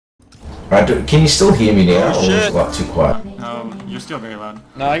Can you still hear me now, or is shit. it like too quiet? No, you're still very loud.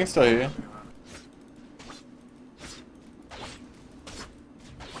 No, I can still hear you.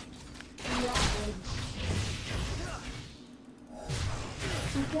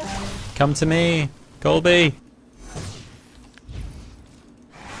 Come to me, Colby.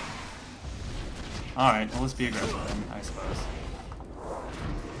 Alright, well, let's be aggressive then, I suppose.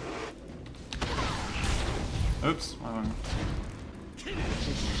 Oops, wrong one.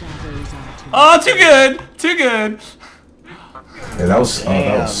 Oh, too good! Too good! Yeah, that was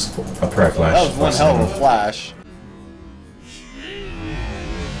a pro flash. That was one hell of a flash.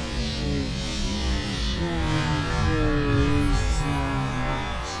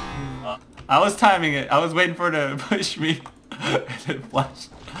 I was timing it. I was waiting for it to push me and it flashed.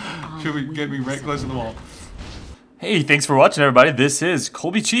 Should we get me right close to the wall? Hey, thanks for watching, everybody. This is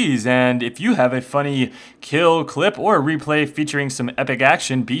Colby Cheese, and if you have a funny kill clip or a replay featuring some epic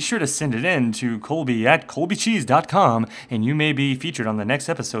action, be sure to send it in to colby@colbycheese.com, and you may be featured on the next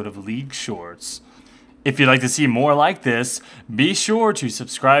episode of League Shorts. If you'd like to see more like this, be sure to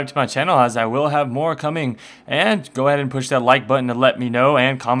subscribe to my channel, as I will have more coming, and go ahead and push that like button to let me know,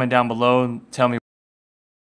 and comment down below and tell me